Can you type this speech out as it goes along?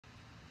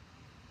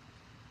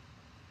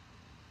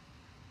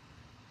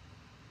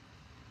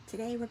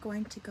Today we're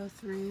going to go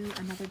through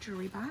another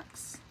jewelry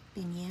box,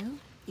 being you.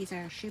 These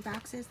are shoe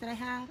boxes that I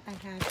have. I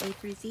have A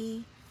through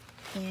Z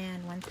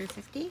and 1 through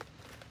 50.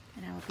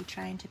 And I will be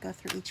trying to go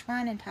through each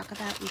one and talk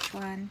about each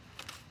one.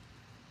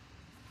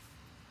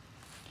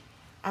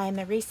 I'm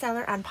a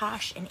reseller on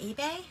Posh and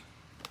eBay.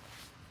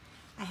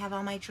 I have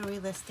all my jewelry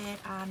listed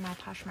on my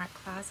Poshmark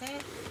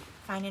closet.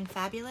 Fine and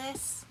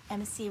Fabulous,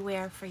 MC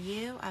Wear for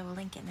you. I will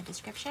link it in the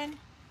description.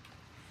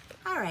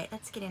 All right,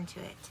 let's get into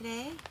it.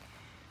 Today,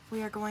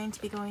 we are going to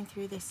be going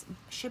through this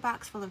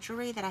shoebox full of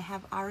jewelry that I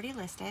have already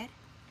listed.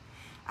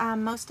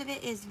 Most of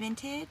it is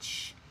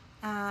vintage,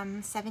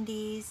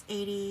 70s,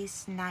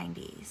 80s,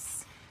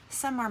 90s.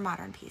 Some are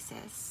modern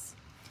pieces.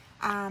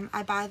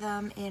 I buy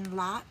them in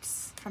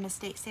lots from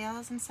estate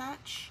sales and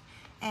such,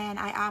 and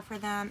I offer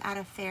them at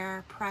a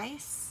fair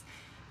price,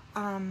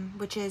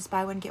 which is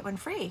buy one, get one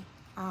free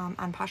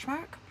on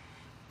Poshmark.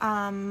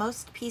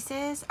 Most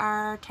pieces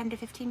are $10 to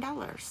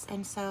 $15,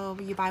 and so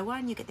you buy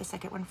one, you get the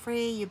second one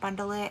free, you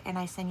bundle it, and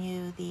I send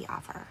you the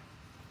offer.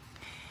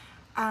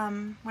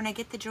 When I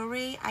get the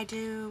jewelry, I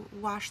do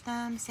wash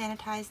them,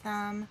 sanitize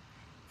them,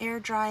 air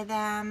dry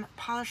them,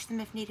 polish them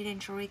if needed in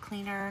jewelry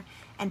cleaner,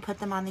 and put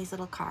them on these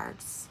little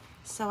cards.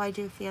 So I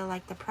do feel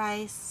like the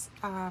price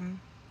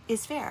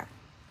is fair.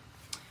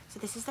 So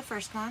this is the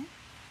first one,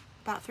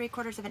 about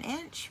 3/4 of an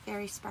inch,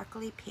 very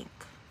sparkly pink.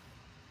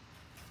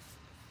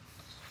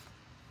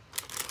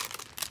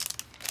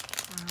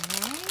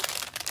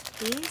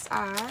 These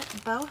are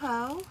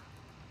boho.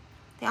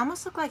 They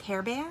almost look like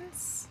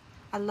hairbands.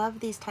 I love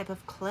these type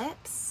of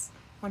clips.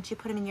 Once you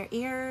put them in your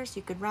ears,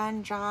 you could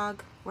run,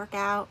 jog, work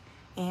out,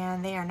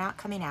 and they are not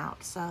coming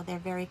out. So they're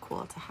very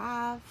cool to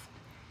have.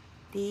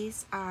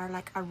 These are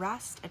like a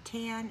rust, a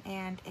tan,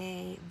 and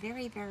a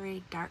very,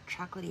 very dark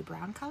chocolatey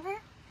brown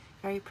color.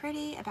 Very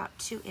pretty, about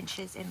 2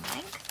 inches in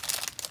length.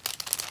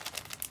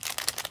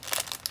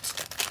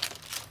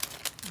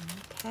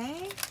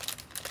 Okay.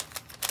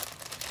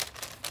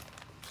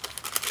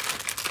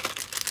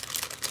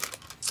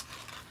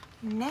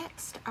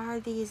 Next are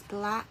these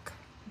black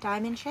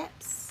diamond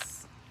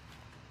chips,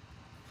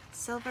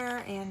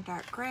 silver and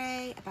dark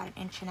gray, about 1.5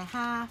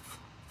 inches,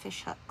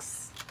 fish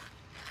hooks.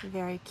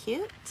 Very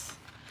cute.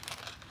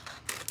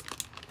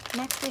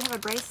 Next we have a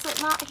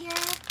bracelet lot here.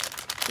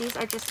 These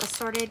are just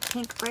assorted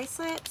pink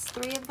bracelets,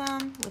 3 of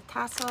them with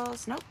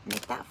tassels. Nope,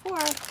 make that 4.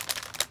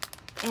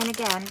 And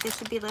again, this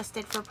would be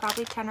listed for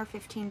probably $10 or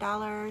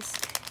 $15,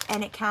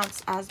 and it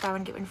counts as buy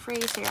one, get one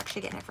free, so you're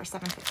actually getting it for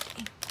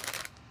 $7.50.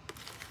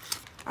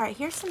 All right,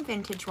 here's some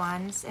vintage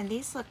ones, and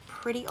these look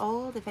pretty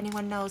old. If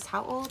anyone knows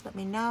how old, let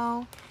me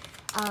know.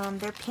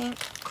 They're pink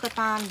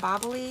clip-on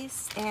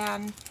bobblies,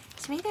 and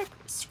to me they're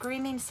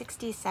screaming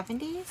 60s,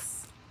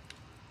 70s.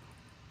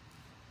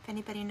 If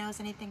anybody knows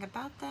anything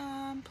about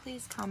them,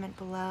 please comment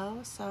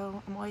below.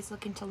 So I'm always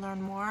looking to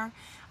learn more.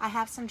 I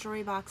have some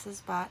jewelry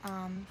boxes, but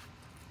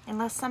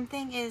unless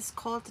something is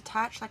cold to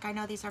touch, like I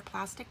know these are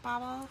plastic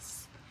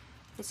baubles,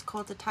 if it's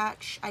cold to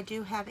touch, I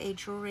do have a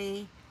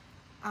jewelry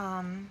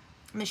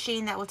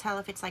machine that will tell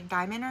if it's like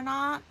diamond or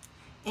not.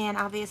 And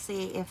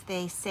obviously if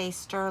they say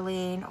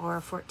sterling or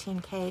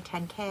 14K,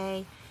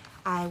 10K,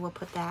 I will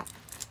put that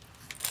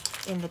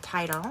in the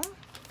title.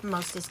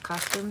 Most is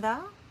costume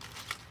though.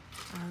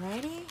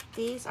 Alrighty,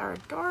 these are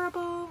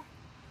adorable.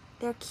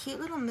 They're cute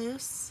little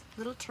moose,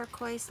 little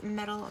turquoise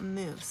metal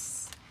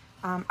moose.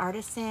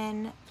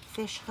 Artisan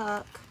fish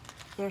hook.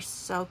 They're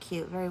so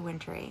cute, very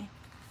wintry.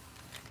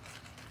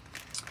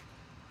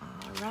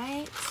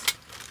 Alright.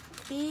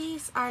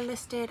 These are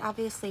listed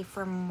obviously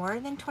for more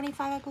than 25,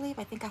 I believe.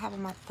 I think I have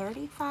them at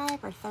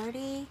 35 or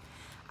 30.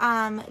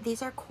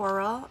 These are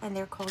coral and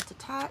they're cold to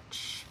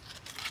touch.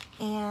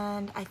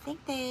 And I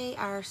think they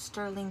are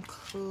sterling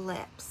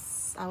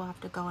clips. I will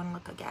have to go and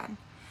look again.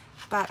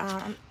 But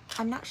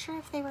I'm not sure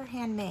if they were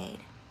handmade.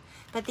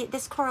 But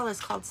this coral is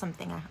called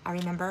something I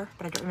remember,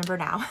 but I don't remember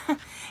now.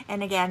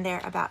 And again, they're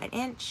about 1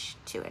 inch,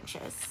 2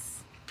 inches.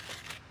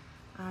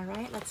 All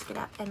right, let's get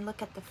up and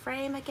look at the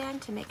frame again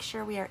to make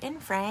sure we are in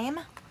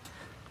frame.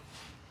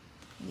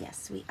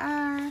 Yes, we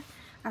are.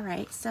 All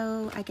right,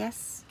 so I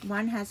guess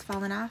one has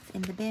fallen off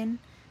in the bin,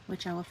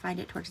 which I will find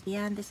it towards the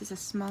end. This is a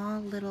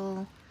small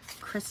little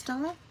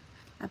crystal,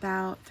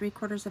 about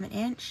 3/4 of an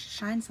inch,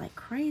 shines like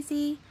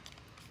crazy,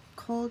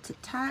 cold to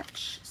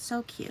touch,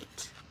 so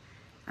cute.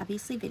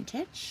 Obviously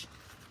vintage.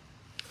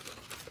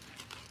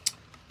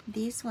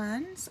 These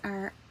ones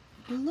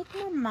look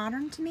more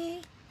modern to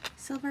me.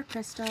 Silver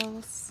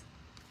crystals.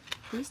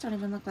 These don't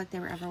even look like they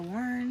were ever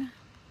worn.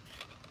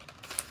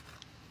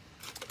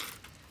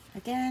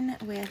 Again,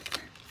 with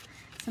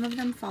some of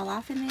them fall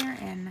off in there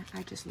and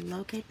I just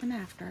locate them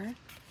after.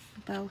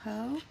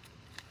 Boho.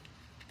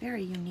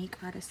 Very unique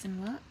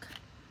artisan look.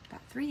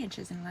 About 3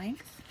 inches in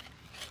length.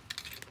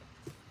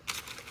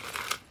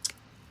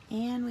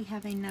 And we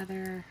have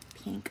another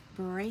pink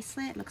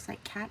bracelet. Looks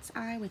like cat's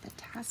eye with a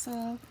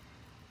tassel.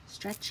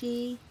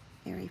 Stretchy.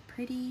 Very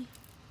pretty.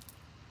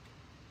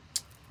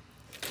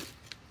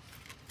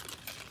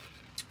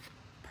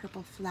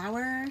 Purple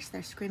flowers.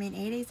 They're screaming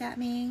 80s at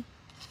me.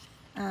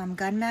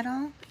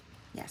 Gunmetal.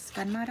 Yes,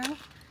 gunmetal,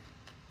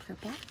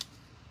 purple,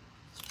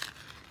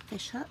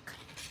 fish hook,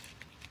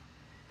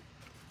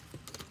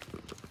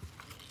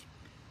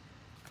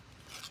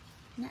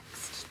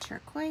 next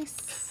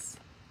turquoise,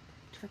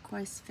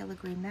 turquoise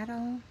filigree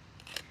metal.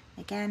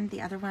 Again,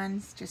 the other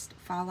ones just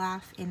fall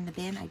off in the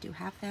bin. I do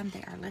have them.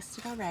 They are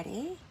listed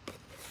already.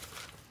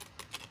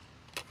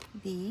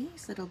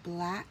 These little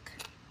black,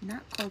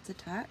 not cold to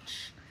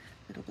touch,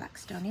 little black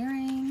stone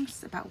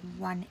earrings, about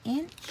 1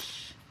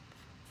 inch.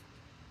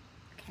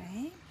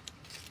 Okay.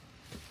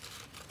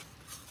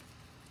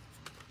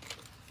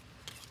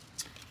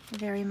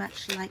 Very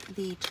much like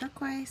the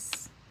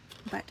turquoise,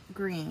 but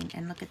green.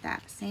 And look at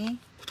that, see?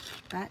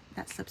 But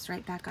that slips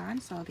right back on,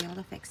 so I'll be able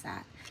to fix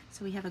that.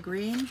 So we have a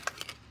green,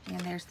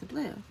 and there's the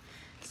blue.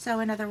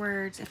 So in other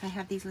words, if I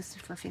have these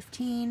listed for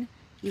 15,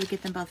 you would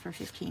get them both for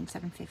 15,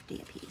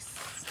 $7.50 a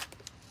piece.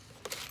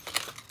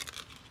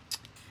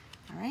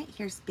 All right,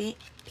 here's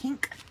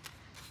pink.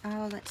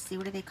 Oh, let's see,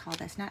 what do they call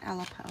this? Not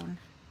elapone.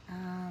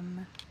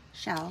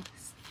 Shell.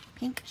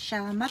 Pink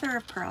shell, mother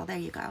of pearl. There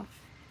you go.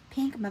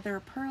 Pink mother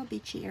of pearl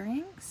beachy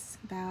earrings,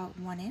 about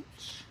 1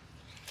 inch.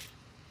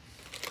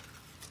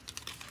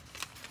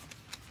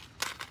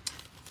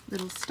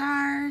 Little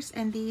stars,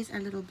 and these are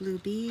little blue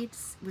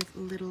beads with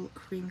little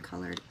cream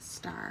colored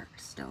star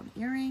stone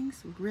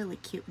earrings. Really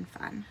cute and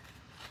fun.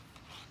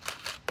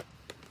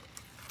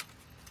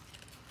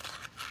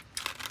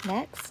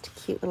 Next,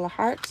 cute little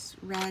hearts.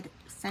 Red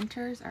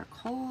centers are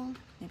cold,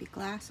 maybe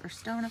glass or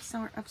stone of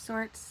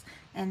sorts,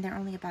 and they're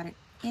only about 1.25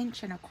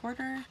 inches.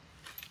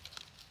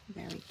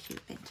 Very cute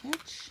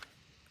vintage.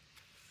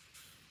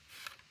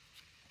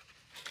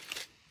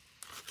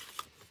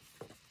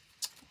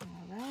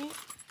 All right.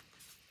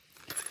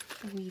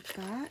 We've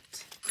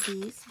got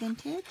these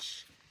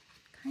vintage,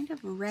 kind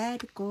of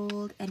red,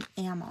 gold, and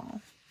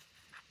ammo.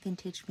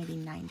 Vintage, maybe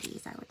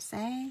 90s, I would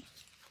say.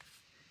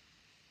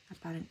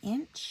 About 1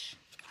 inch.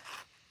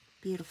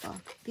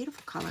 Beautiful,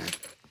 beautiful color.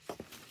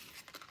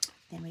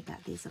 Then we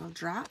got these little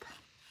drop,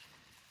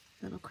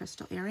 little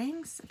crystal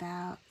earrings,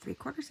 about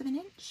 3/4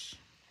 inch.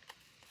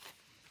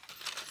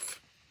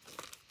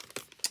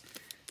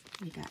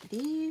 We got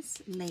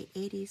these, late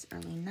 80s,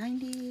 early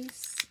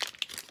 90s.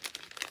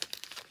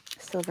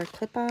 Silver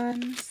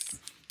clip-ons,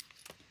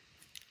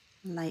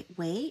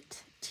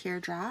 lightweight,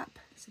 teardrop,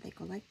 so they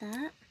go like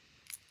that.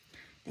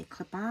 They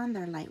clip on,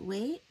 they're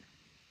lightweight,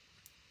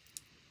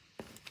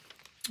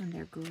 and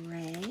they're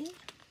gray.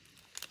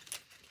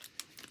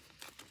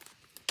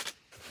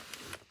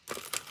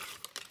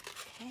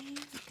 Okay,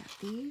 we got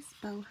these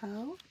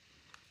boho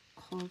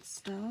cold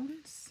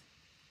stones,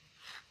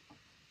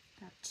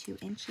 about 2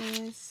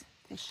 inches,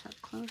 fish hook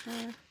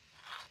closure.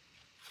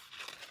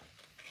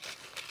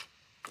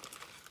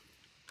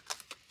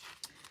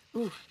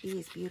 Ooh,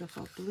 these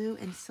beautiful blue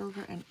and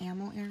silver and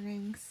enamel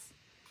earrings.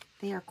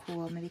 They are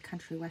cool, maybe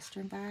country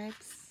western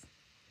vibes.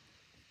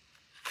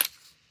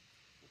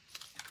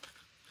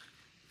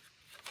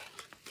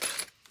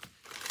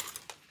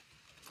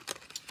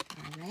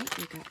 All right,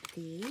 we got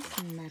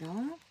these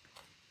metal,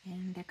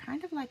 and they're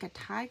kind of like a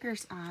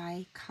tiger's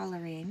eye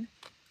coloring,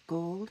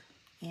 gold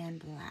and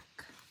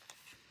black.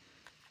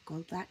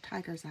 Gold black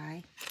tiger's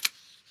eye,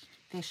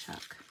 fish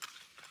hook,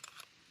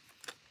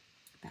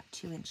 about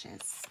 2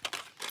 inches.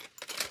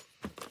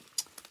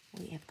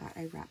 We have got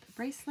a wrap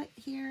bracelet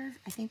here.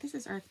 I think this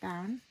is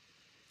earthbound.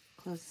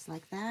 Closes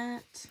like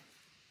that.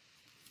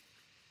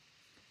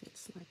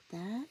 Fits like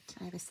that.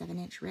 I have a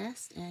 7-inch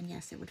wrist, and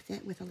yes, it would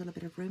fit with a little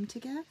bit of room to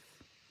give.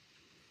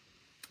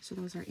 So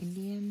those are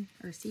Indian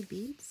or seed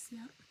beads.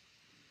 Yep.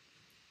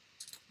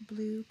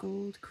 Blue,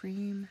 gold,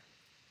 cream,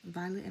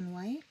 violet, and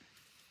white.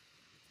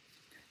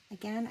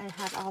 Again, I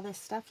have all this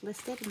stuff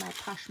listed in my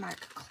Poshmark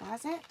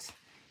closet.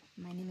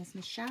 My name is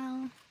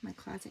Michelle. My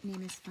closet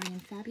name is Fine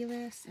and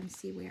Fabulous, and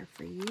see where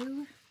for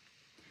you.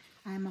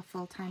 I'm a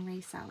full-time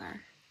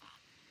reseller.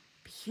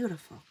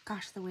 Beautiful.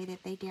 Gosh, the way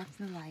that they dance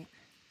in the light.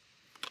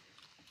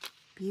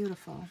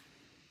 Beautiful.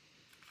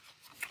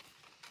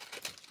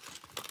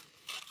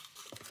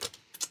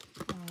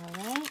 All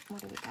right,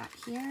 what do we got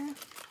here?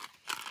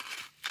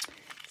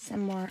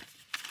 Some more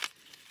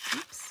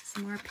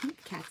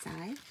pink cat's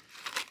eye.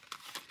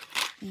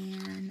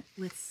 And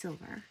with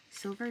silver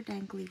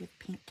dangly with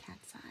pink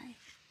cat's eye.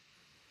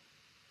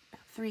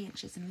 About 3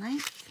 inches in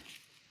length.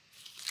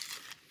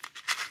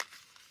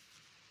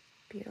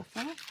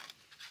 Beautiful.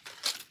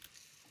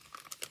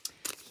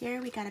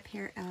 Here we got a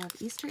pair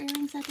of Easter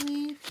earrings, I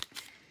believe,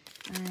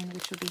 and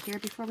which will be here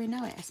before we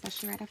know it,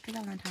 especially right after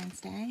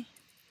Valentine's Day.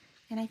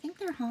 And I think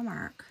they're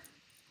Hallmark.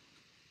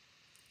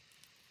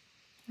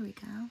 Here we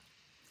go.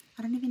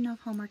 I don't even know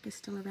if Hallmark is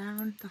still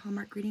around. The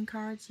Hallmark greeting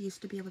cards, you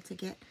used to be able to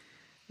get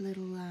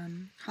little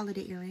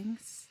holiday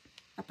earrings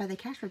up by the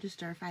cash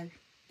register,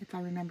 if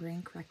I'm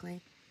remembering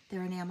correctly.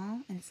 They're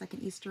enamel, and it's like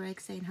an Easter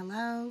egg saying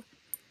hello,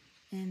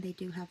 and they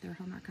do have their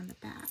Hallmark on the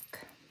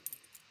back.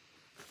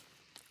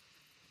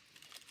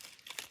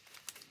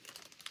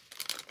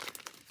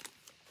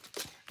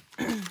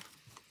 All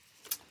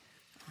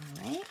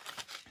right,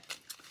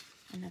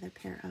 another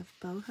pair of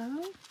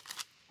boho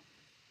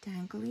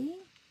dangly,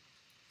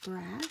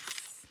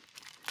 brass,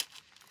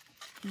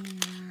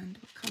 and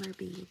what color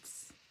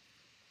beads?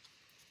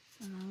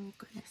 Oh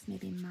goodness,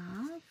 maybe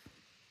mauve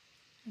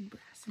and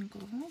brass and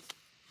gold.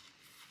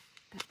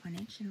 About 1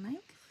 inch in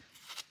length.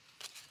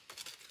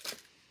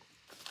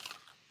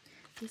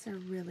 These are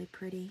really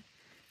pretty.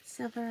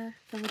 Silver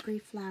filigree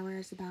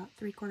flowers about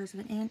 3/4 of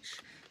an inch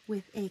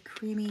with a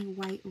creamy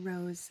white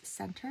rose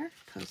center.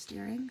 Post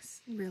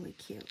earrings, really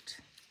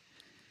cute.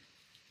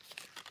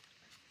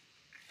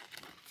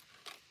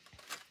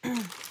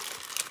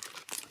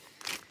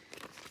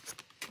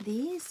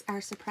 These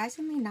are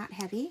surprisingly not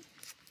heavy.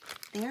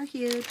 They are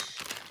huge.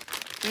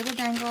 They will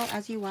dangle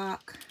as you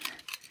walk.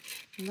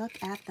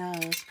 Look at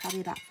those,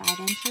 probably about 5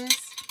 inches.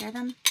 Hear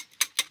them?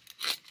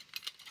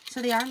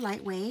 So they are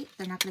lightweight.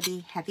 They're not going to be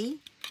heavy,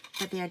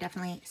 but they are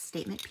definitely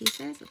statement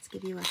pieces. Let's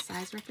give you a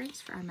size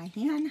reference for on my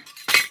hand.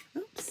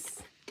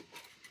 Oops.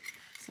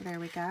 So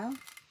there we go.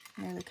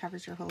 Nearly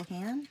covers your whole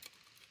hand.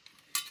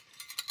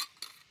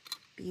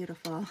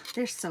 Beautiful.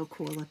 They're so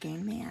cool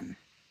looking, man.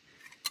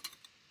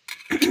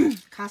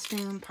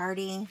 Costume,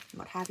 party,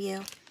 what have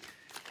you.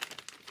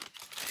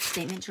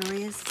 Statement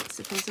jewelry is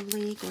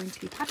supposedly going to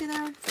be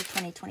popular for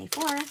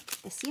 2024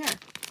 this year.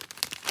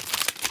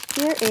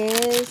 Here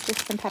is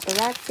just some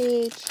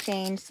paparazzi,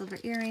 chain silver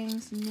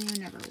earrings, new,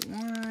 never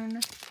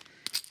worn.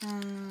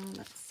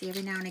 Let's see,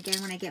 every now and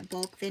again when I get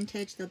bulk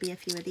vintage, there'll be a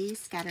few of these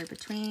scattered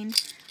between.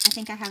 I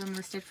think I have them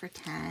listed for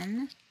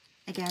 10.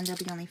 Again,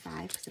 there'll be only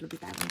 5 because it'll be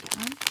buy one, get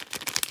one.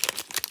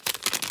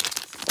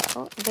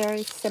 So,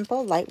 very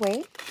simple,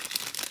 lightweight.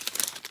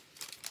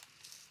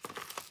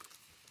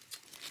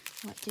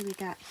 What do we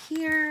got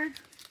here?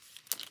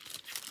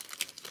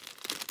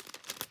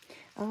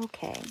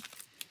 Okay,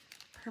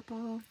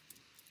 purple.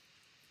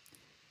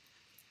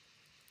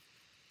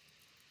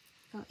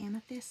 Oh,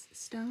 amethyst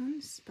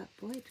stones, but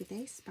boy, do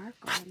they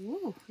sparkle.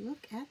 Whoa,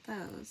 look at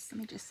those.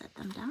 Let me just set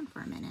them down for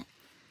a minute.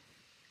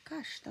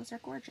 Gosh, those are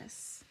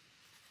gorgeous.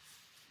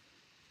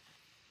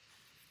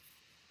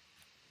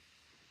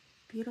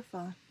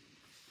 Beautiful.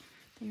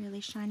 They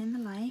really shine in the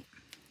light.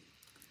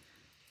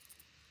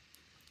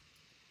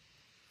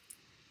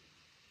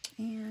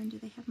 And do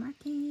they have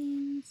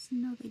markings?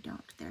 No, they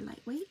don't. They're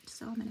lightweight,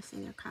 so I'm going to say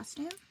they're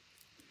costume.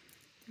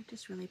 They're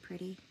just really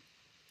pretty.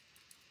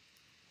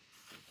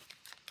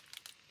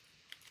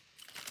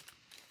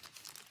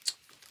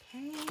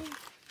 Okay,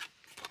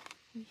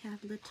 we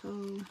have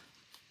little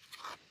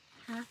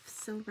half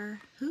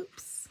silver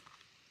hoops.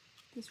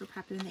 These were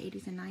popular in the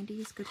 80s and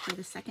 90s. Good for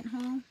the second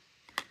hole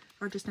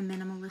or just a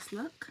minimalist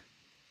look.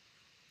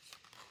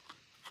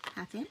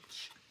 1/2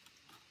 inch.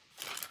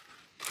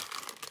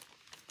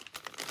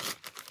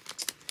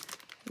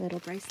 Little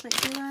bracelet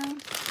duo.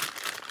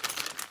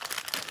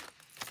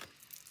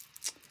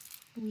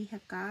 We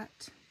have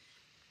got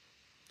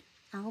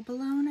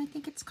abalone, I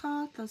think it's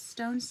called. Those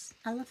stones,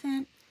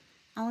 elephant,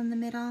 all in the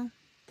middle.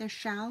 They're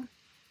shell.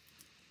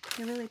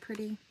 They're really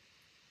pretty.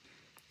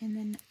 And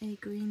then a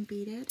green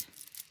beaded.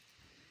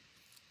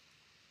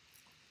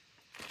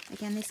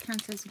 Again, this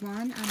counts as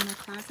 1 on the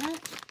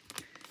closet.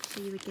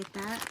 So you would get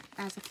that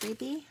as a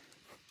freebie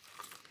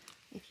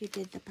if you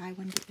did the buy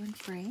one, get one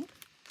free.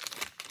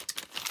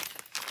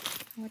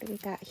 What do we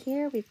got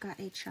here? We've got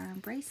a charm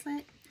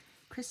bracelet,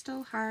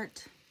 crystal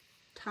heart,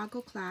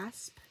 toggle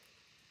clasp.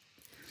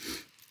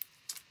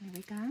 There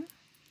we go.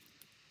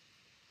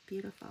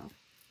 Beautiful.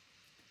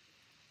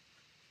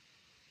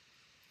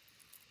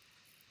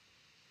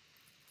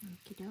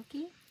 Okie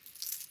dokie.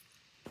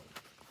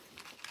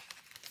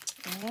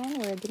 And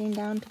we're getting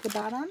down to the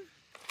bottom.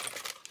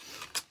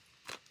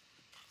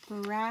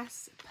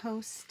 Brass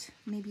post,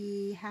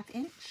 maybe 1/2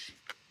 inch.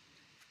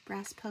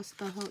 Brass post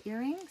boho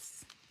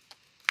earrings.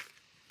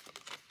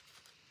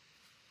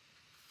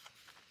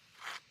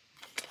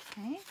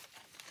 Okay.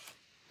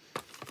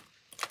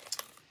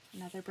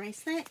 Another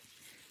bracelet.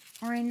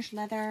 Orange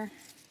leather.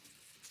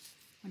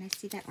 When I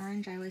see that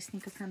orange, I always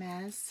think of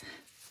Hermes.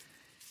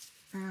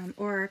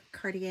 Or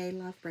Cartier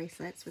Love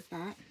bracelets with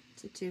that.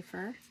 It's a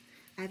twofer.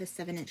 I have a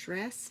 7-inch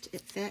wrist.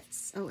 It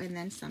fits. Oh, and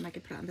then some. I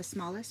could put on the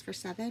smallest for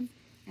 7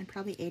 and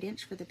probably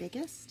 8-inch for the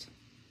biggest.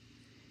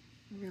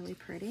 Really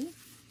pretty.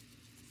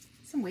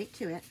 Some weight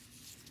to it.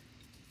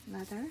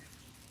 Leather.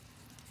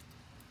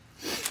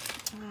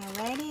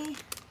 Alrighty.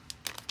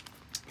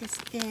 This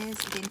is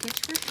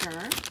vintage for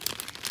sure.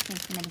 Came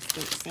from an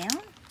estate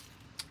sale.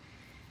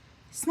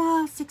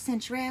 Small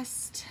 6-inch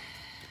wrist.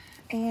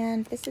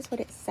 And this is what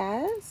it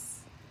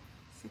says.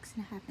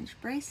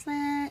 6.5-inch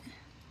bracelet.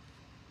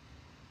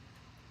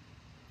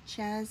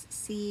 Ches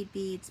seed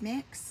beads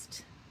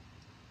mixed.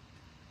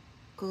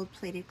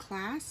 Gold-plated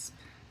clasp.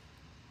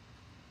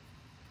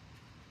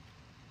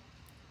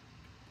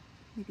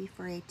 Maybe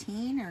for a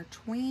teen or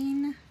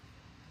tween.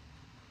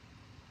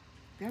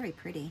 Very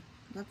pretty.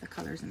 Love the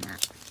colors in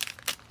that.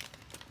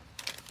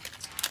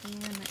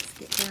 And let's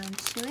get down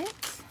to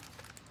it.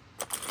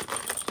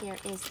 Here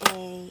is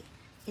a,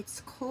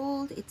 it's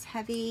cold, it's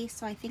heavy,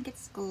 so I think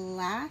it's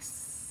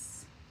glass.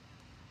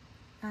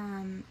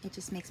 It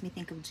just makes me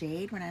think of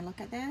jade when I look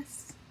at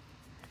this.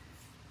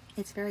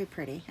 It's very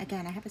pretty.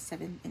 Again, I have a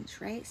 7-inch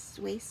waist,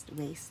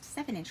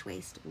 7-inch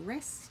waist,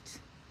 wrist.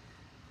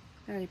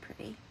 Very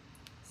pretty.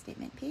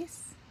 Statement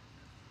piece.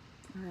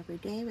 Or every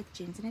day with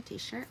jeans and a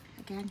t-shirt.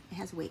 Again, it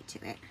has weight to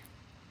it.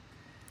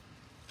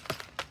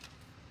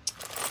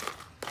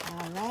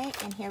 All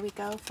right, and here we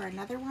go for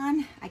another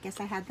one. I guess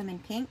I had them in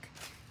pink,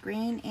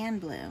 green, and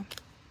blue.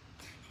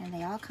 And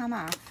they all come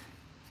off.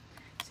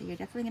 So you're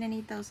definitely gonna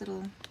need those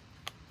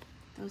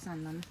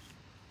on them.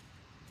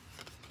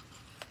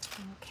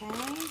 Okay.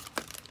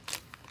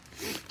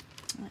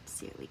 Let's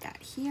see what we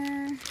got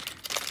here.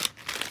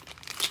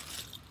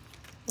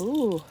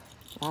 Ooh,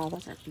 wow,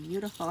 those are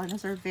beautiful, and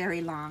those are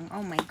very long.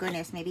 Oh my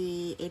goodness,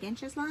 maybe 8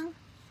 inches long?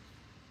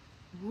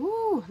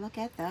 Ooh, look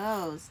at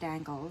those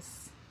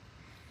dangles.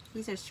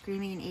 These are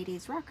screaming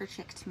 80s rocker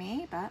chick to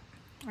me, but,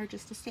 or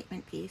just a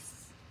statement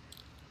piece.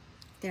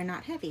 They're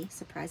not heavy,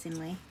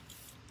 surprisingly.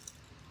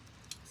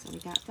 So we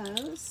got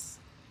those.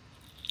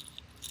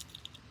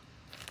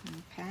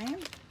 Okay.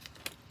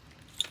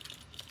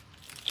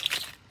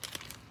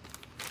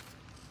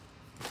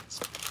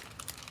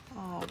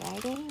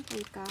 Alrighty,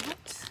 we've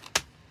got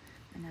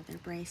another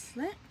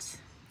bracelet,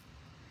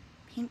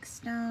 pink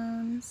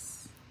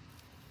stones.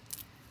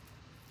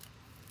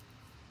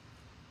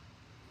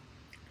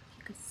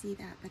 You could see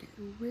that, but it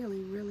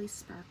really, really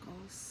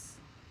sparkles.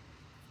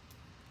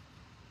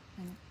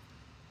 And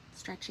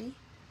stretchy.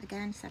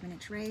 Again,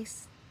 7-inch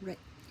wrist.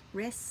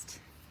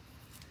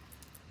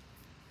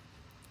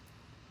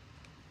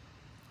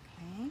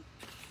 Okay.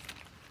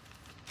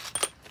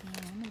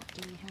 And what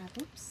do we have?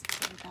 Oops,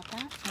 sorry about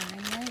that.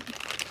 Alright.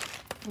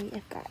 We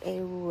have got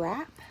a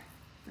wrap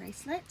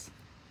bracelet.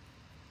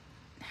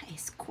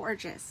 Nice,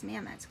 gorgeous.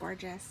 Man, that's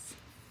gorgeous.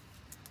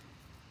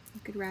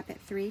 You could wrap it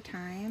 3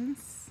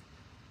 times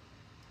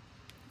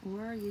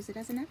or use it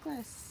as a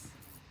necklace.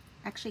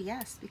 Actually,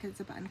 yes, because it's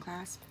a button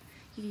clasp.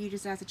 You can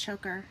use it as a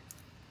choker.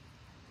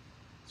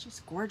 It's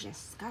just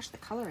gorgeous. Gosh, the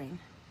coloring.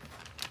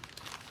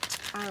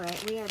 All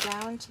right, we are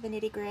down to the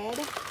nitty grid.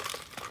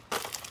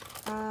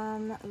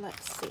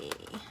 Let's see.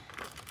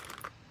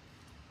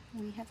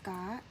 We have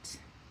got,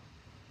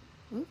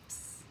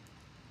 oops,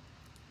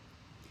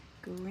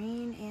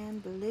 green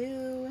and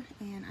blue,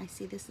 and I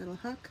see this little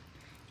hook.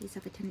 These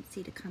have a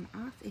tendency to come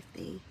off if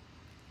they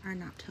are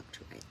not hooked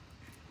right.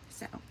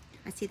 So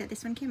I see that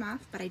this one came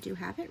off, but I do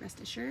have it,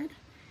 rest assured,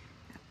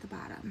 at the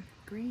bottom.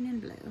 Green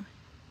and blue.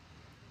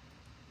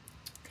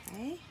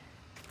 Okay.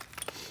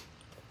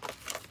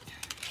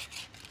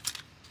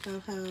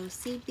 Boho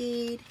seed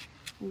bead,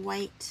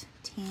 white,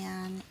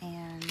 tan,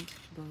 and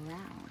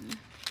brown.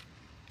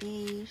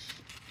 Beige,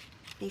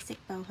 basic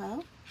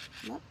boho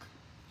look.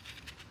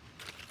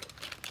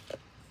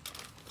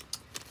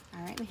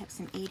 All right, we have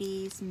some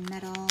 80s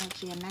metal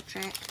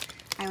geometric.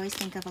 I always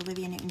think of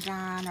Olivia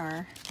Newton-John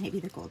or maybe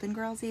the Golden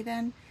Girls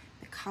even.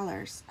 The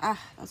colors,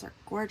 those are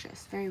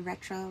gorgeous. Very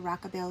retro,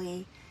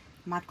 rockabilly,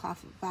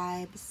 modcloth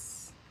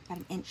vibes. About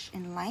 1 inch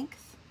in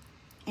length.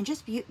 And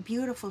just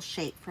beautiful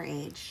shape for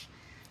age.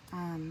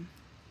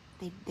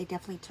 They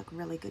definitely took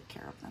really good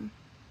care of them.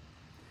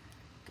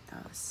 Look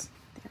at those.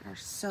 They are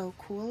so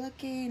cool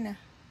looking.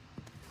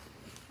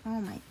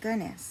 Oh my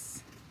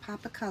goodness.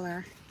 Pop of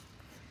color.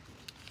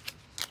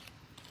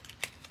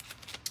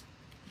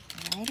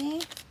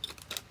 Alrighty.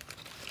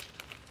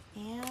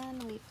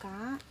 And we've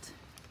got,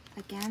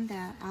 again,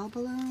 the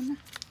albalone.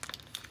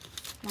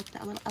 Like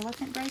that little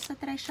elephant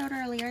bracelet that I showed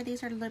earlier.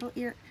 These are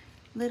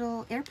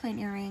little airplane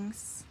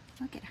earrings.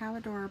 Look at how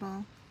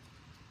adorable.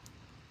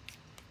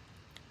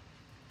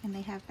 And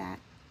they have that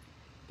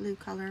blue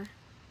color.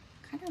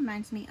 Kind of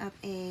reminds me of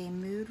a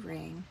mood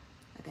ring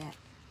a bit.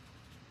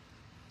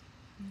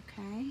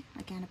 Okay,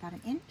 again about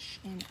 1 inch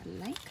in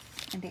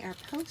length. And they are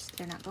post,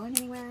 they're not going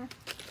anywhere.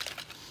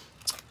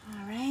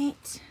 All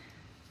right,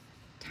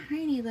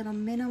 tiny little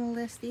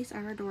minimalist. These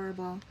are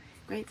adorable.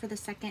 Great for the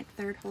 2nd,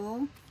 3rd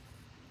hole.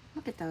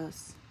 Look at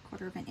those,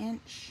 1/4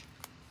 inch.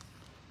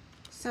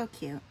 So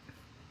cute.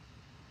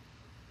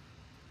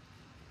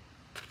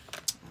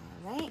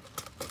 All right.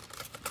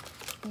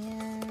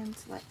 And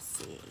let's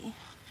see.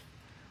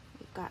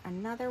 We've got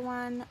another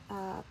one,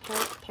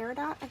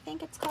 Peridot, I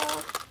think it's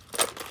called.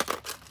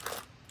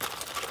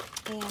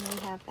 And we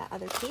have that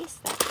other piece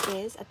that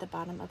is at the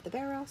bottom of the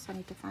barrel, so I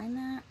need to find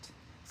that.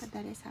 But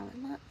that is how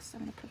it looks.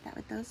 I'm going to put that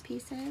with those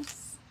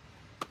pieces.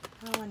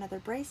 Oh, another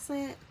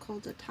bracelet,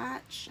 Cold to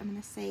Touch. I'm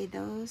going to say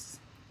those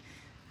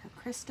are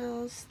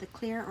crystals, the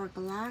clear or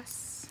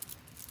glass.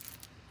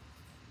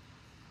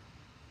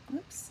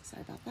 Oops,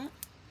 sorry about that.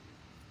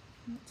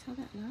 That's how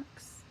that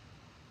looks.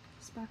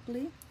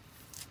 Sparkly.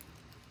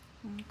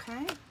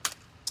 Okay.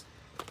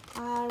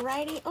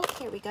 Alrighty. Oh,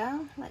 here we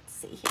go. Let's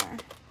see here.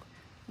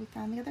 We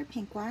found the other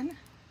pink one.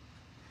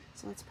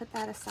 So let's put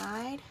that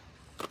aside.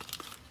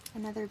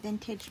 Another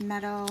vintage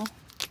metal,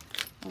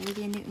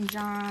 Olivia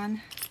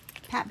Newton-John,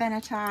 Pat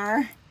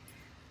Benatar,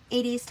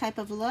 80s type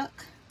of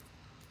look.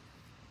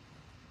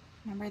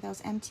 Remember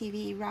those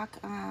MTV rock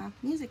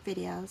music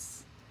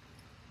videos?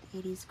 The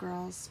 80s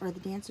girls, or the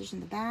dancers in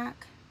the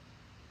back,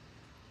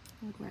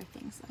 would wear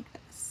things like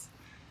this.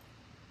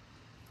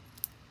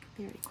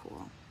 Very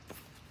cool.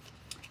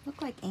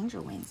 Look like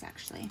angel wings,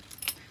 actually.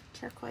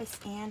 Turquoise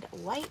and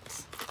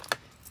white.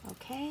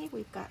 Okay,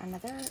 we've got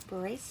another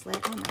bracelet.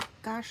 Oh my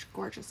gosh,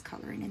 gorgeous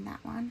coloring in that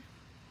one.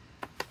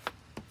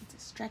 It's a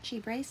stretchy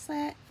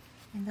bracelet,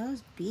 and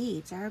those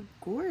beads are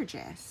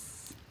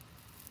gorgeous.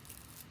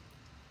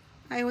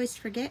 I always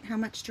forget how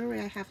much jewelry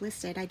I have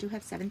listed. I do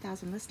have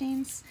 7,000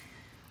 listings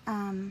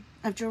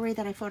of jewelry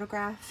that I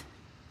photograph,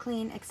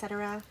 clean,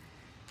 etc.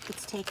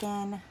 It's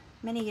taken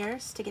many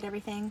years to get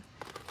everything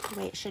the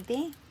way it should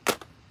be.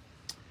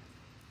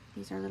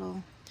 These are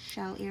little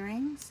shell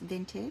earrings,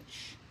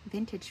 vintage.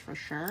 Vintage for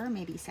sure,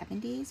 maybe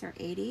 70s or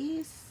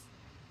 80s.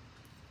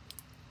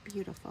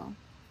 Beautiful.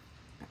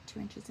 About 2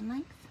 inches in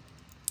length.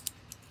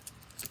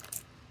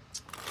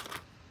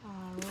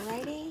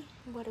 Alrighty,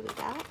 what do we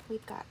got?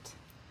 We've got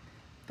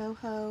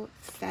boho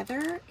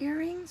feather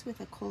earrings with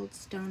a cold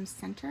stone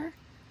center.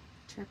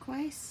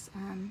 Turquoise,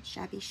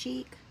 shabby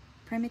chic,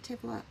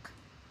 primitive look.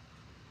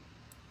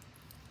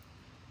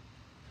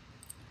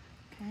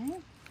 Okay.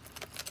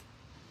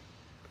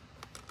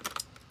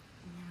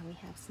 We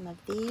have some of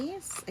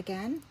these.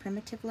 Again,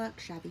 primitive look,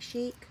 shabby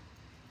chic.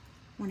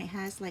 When it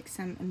has like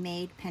some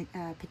made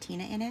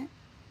patina in it.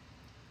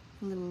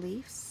 Little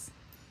leaves.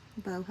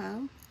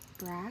 Boho,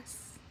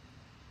 brass.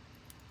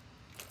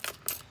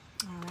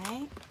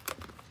 Alright.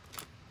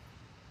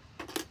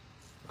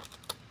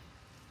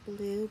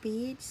 Blue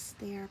beads.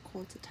 They are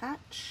cool to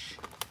touch.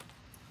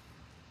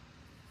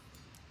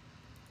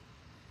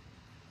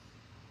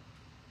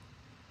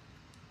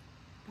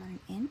 About an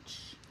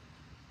inch.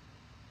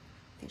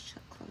 Fish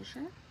hook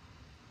closure.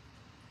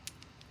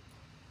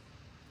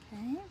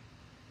 Okay.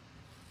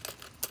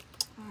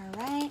 All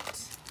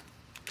right.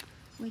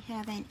 We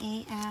have an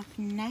AF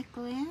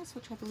necklace,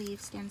 which I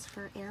believe stands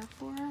for Air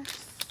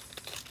Force.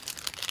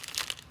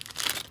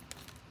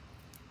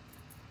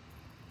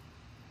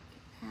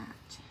 Look at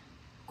that.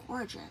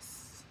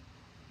 Gorgeous.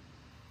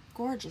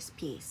 Gorgeous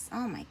piece.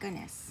 Oh my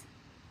goodness.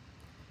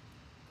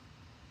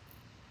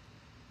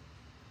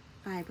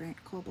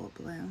 Vibrant cobalt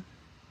blue.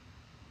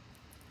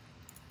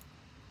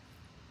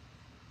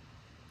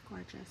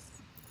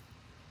 Gorgeous.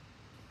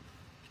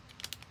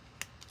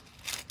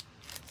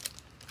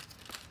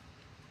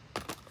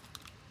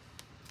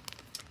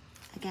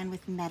 Again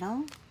with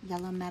metal,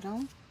 yellow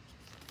metal.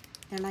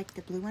 They're like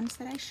the blue ones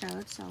that I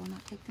showed, so I will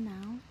not take them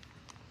out.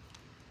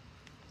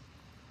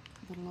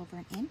 A little over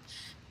an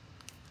inch.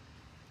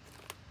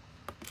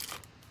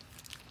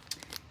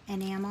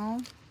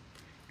 Enamel,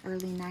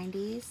 early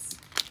 90s,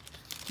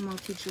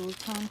 multi-jewel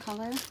tone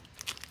color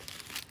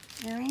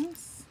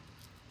earrings.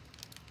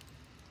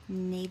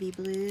 Navy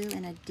blue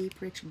and a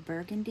deep rich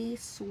burgundy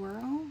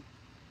swirl.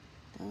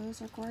 Those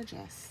are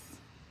gorgeous.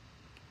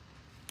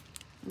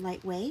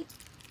 Lightweight.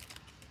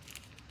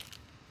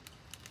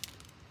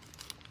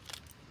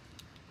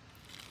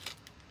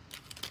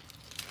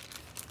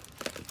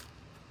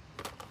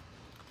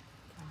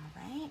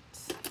 Alright.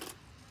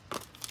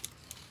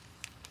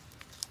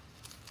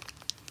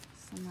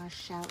 Some more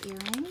shell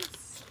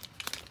earrings.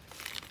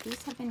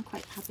 These have been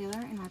quite popular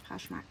in my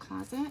Poshmark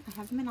closet. I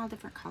have them in all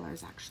different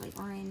colors actually.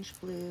 Orange,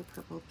 blue,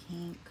 purple,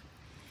 pink.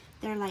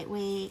 They're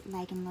lightweight,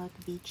 leg and look,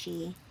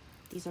 beachy.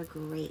 These are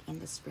great in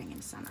the spring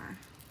and summer.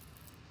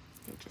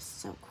 They're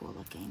just so cool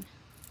looking.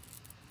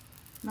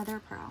 Mother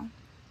of pearl,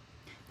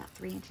 about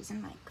 3 inches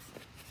in length.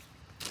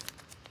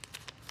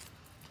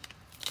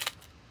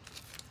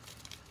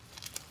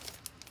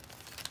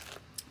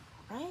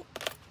 All right,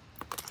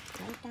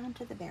 right down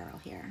to the barrel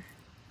here.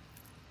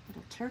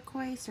 Little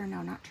turquoise, or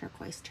no, not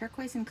turquoise.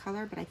 Turquoise in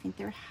color, but I think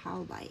they're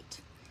howlite,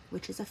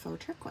 which is a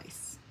faux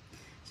turquoise.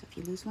 So if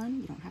you lose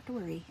one, you don't have to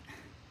worry.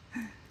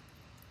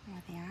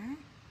 There they are.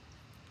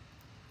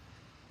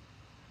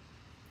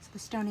 So the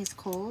stone is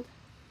cold,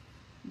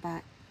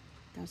 but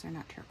those are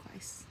not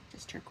turquoise,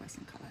 just turquoise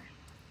in color.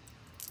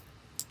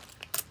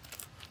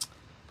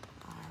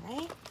 All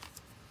right.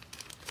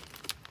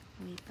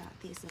 We've got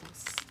these little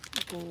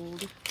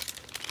gold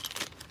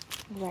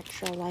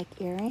retro-like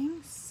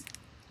earrings.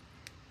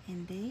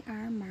 And they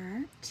are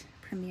marked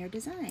Premier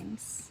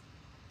Designs.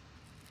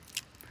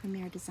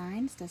 Premier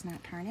Designs does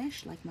not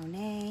tarnish, like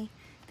Monet,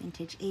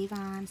 Vintage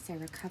Avon,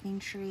 Sarah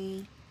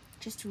Coventry.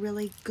 Just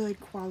really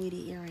good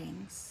quality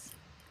earrings.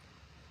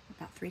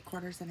 About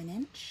 3/4 of an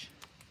inch.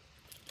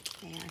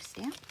 They are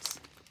stamped.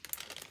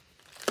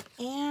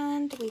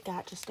 And we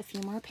got just a few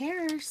more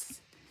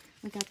pairs.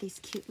 We got these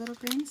cute little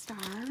green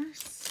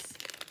stars.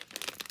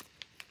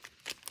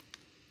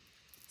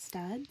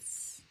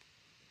 Studs.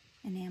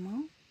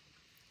 Enamel.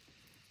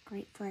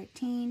 Great for a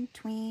teen,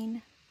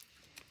 tween.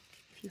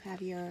 If you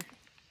have your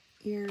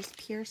ears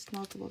pierced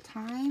multiple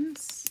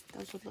times,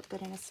 those would look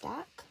good in a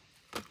stack.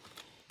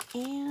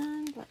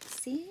 And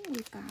let's see,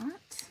 we've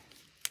got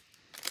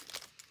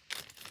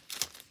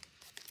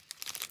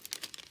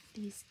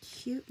these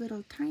cute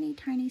little tiny,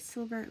 tiny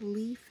silver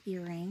leaf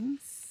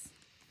earrings.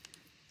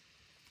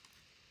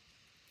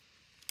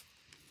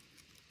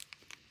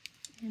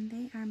 And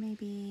they are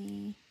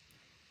maybe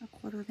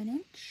 1/4 of an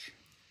inch.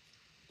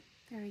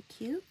 Very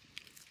cute.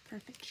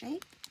 Perfect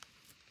shape.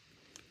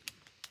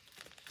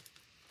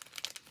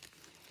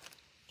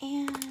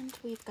 And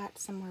we've got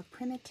some more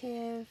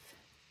primitive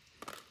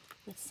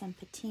with some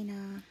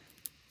patina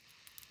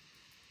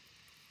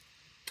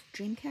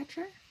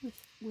Dreamcatcher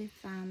with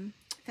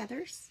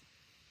feathers,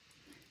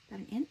 about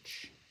an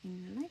inch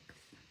in length,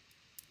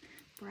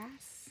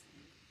 brass.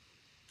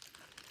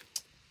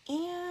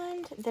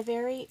 And the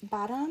very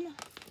bottom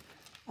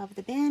of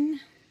the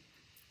bin,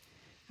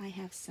 I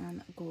have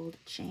some gold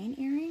chain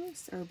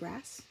earrings, or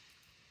brass,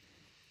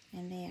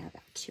 and they are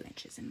about 2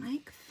 inches in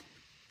length.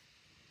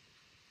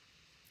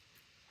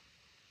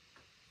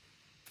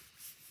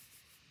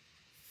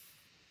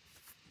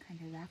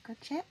 Kind of rocker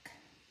chick.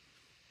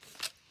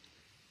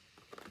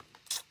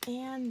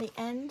 And the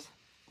end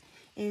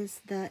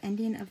is the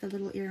ending of the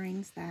little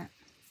earrings that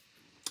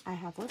I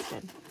have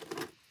listed.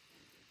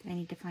 I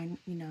need to find,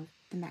 you know,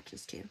 the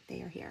matches to.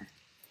 They are here.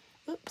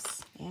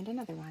 Oops, and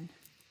another one.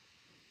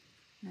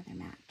 Another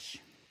match.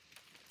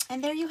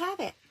 And there you have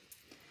it.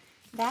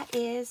 That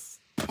is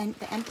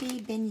the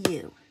empty bin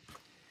U.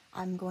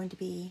 I'm going to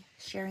be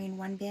sharing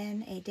one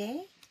bin a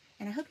day,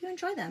 and I hope you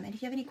enjoy them. And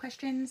if you have any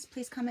questions,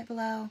 please comment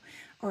below,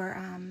 or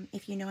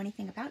if you know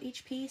anything about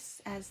each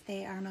piece, as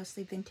they are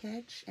mostly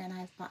vintage and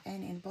I've bought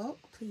in bulk,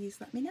 please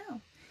let me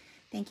know.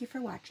 Thank you for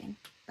watching.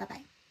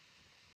 Bye-bye.